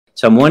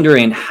So I'm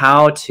wondering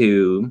how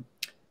to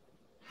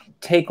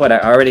take what I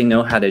already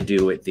know how to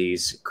do with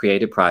these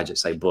creative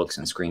projects like books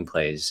and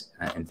screenplays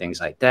and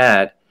things like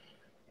that,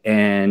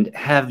 and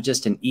have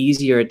just an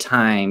easier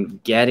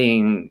time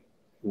getting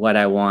what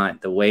I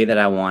want the way that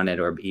I want it,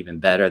 or even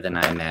better than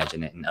I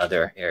imagine it in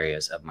other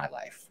areas of my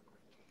life.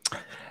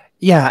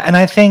 Yeah. And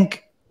I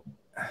think,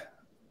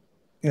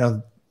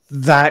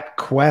 that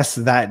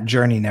quest, that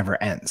journey never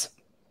ends,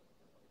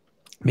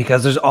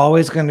 because there's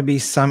always going to be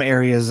some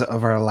areas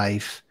of our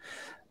life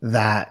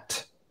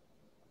that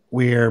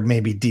we're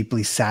maybe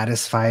deeply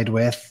satisfied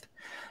with.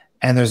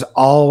 And there's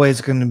always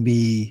going to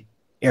be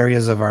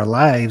areas of our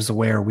lives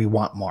where we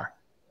want more.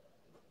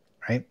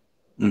 Right.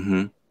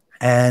 Mm-hmm.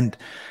 And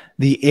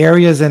the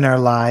areas in our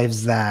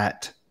lives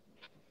that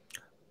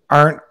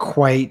aren't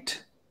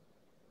quite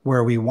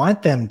where we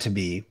want them to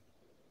be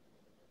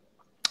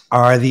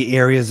are the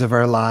areas of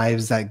our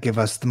lives that give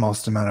us the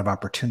most amount of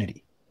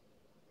opportunity,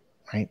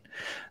 right?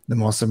 The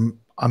most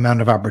amount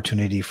of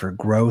opportunity for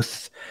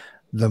growth,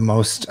 the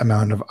most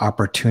amount of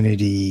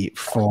opportunity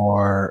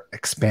for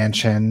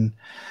expansion,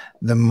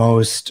 the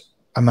most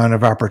amount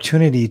of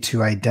opportunity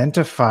to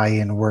identify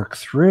and work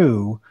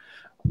through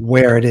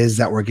where it is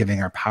that we're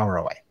giving our power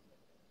away.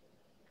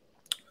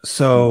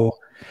 So,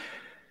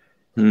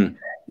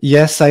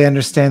 yes, I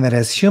understand that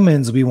as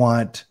humans, we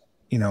want,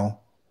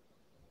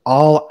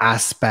 all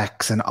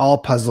aspects and all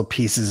puzzle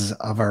pieces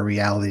of our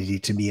reality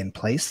to be in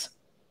place.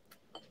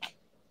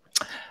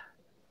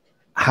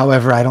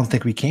 However, I don't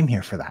think we came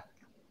here for that.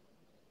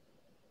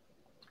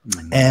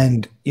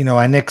 And,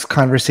 Nick's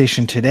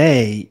conversation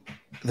today,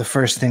 the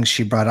first thing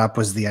she brought up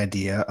was the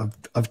idea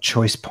of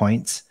choice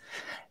points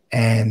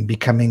and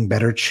becoming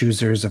better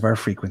choosers of our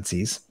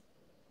frequencies.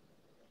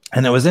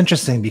 And it was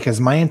interesting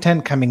because my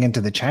intent coming into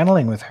the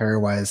channeling with her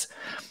was,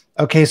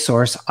 okay,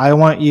 Source, I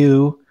want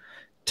you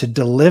to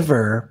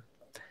deliver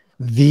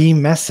the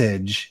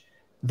message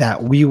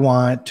that we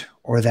want,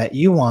 or that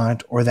you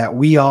want, or that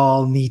we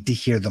all need to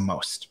hear the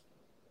most.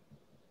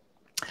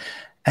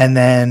 And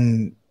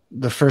then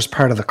the first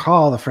part of the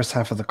call, the first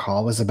half of the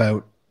call, was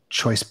about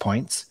choice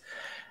points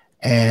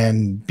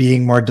and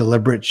being more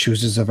deliberate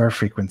choosers of our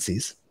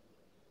frequencies.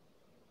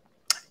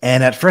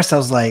 And at first I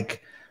was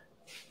like,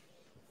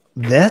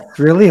 this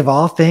really, of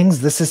all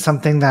things, this is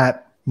something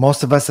that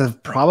most of us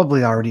have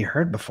probably already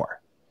heard before.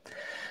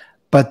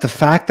 But the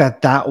fact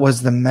that that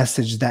was the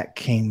message that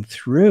came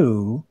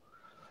through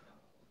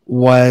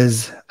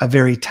was a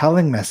very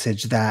telling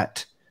message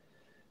that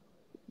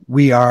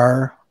we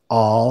are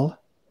all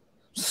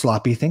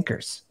sloppy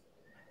thinkers,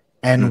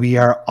 and we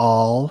are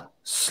all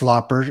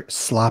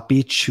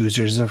sloppy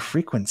choosers of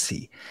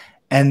frequency.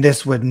 And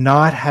this would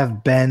not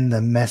have been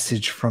the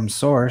message from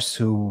Source,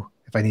 who,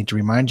 if I need to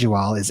remind you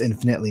all, is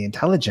infinitely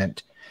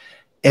intelligent,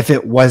 if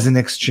it wasn't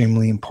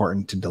extremely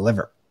important to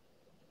deliver.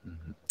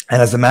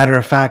 And as a matter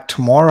of fact,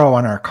 tomorrow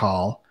on our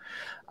call,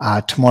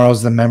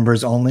 tomorrow's the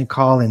members only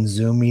call in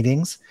Zoom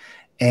meetings.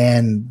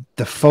 And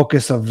the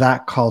focus of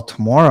that call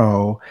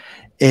tomorrow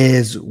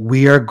is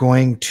we are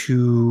going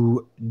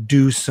to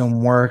do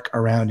some work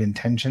around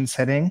intention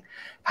setting,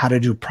 how to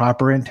do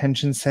proper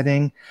intention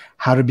setting,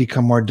 how to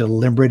become more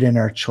deliberate in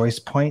our choice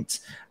points.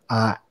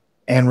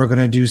 And we're going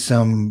to do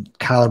some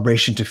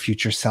calibration to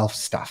future self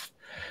stuff.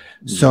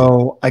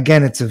 So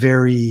again, it's a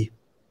very,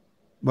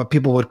 what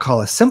people would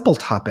call a simple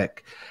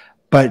topic.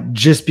 But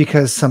just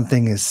because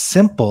something is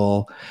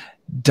simple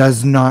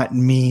does not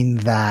mean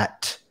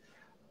that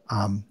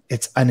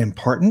it's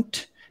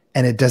unimportant,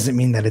 and it doesn't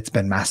mean that it's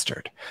been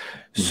mastered.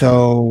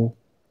 So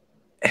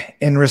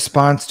in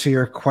response to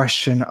your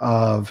question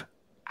of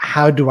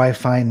how do I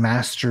find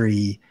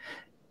mastery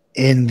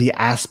in the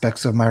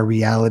aspects of my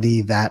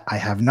reality that I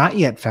have not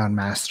yet found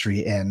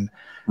mastery in,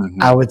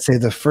 I would say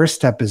the first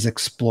step is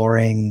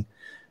exploring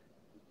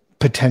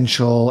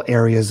potential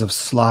areas of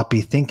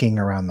sloppy thinking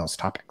around those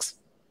topics.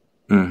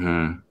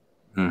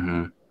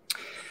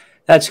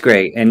 That's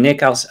great. And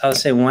Nick, I'll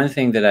say one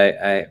thing that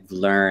I've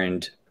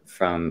learned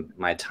from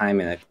my time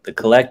in the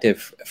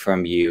collective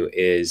from you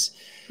is,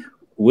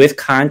 with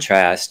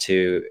contrast,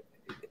 to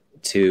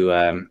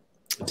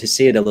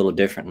see it a little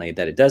differently,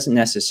 that it doesn't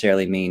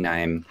necessarily mean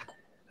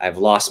I've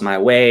lost my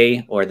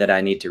way or that I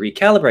need to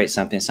recalibrate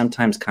something.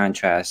 Sometimes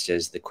contrast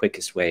is the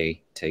quickest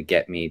way to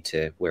get me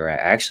to where I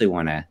actually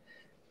want to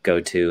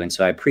go to. And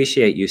so I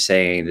appreciate you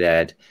saying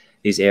that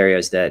these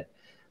areas that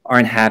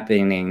aren't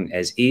happening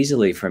as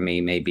easily for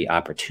me may be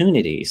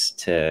opportunities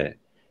to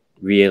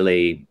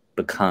really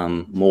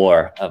become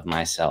more of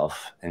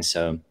myself. And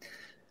so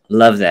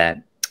love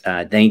that.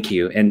 Thank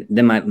you. And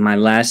then my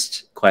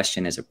last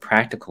question is a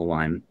practical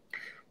one.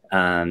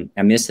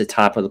 I missed the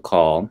top of the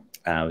call.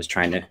 I was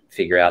trying to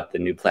figure out the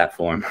new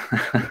platform.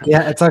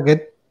 Yeah, it's all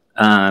good.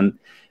 And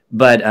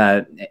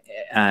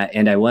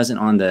I wasn't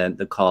on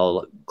the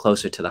call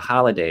closer to the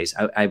holidays.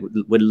 I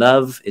would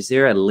love, is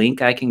there a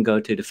link I can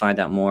go to find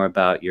out more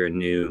about your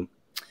the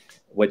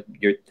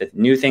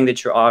new thing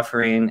that you're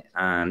offering?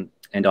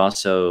 and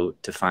also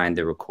to find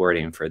the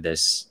recording for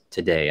this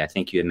today. I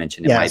think you had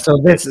mentioned it Yeah, might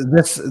so be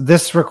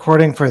this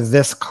recording for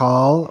this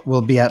call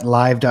will be at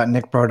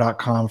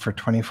live.nickbro.com for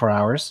 24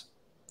 hours.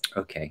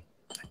 okay.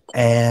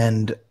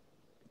 And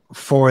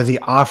for the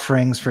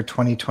offerings for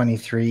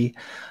 2023,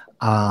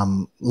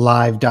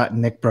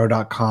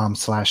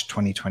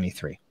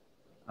 live.nickbro.com/2023.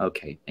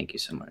 Okay, thank you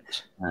so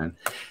much.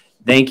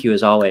 Thank you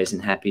as always,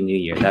 and Happy New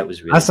Year. That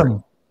was really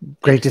Awesome.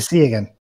 Great to see you again.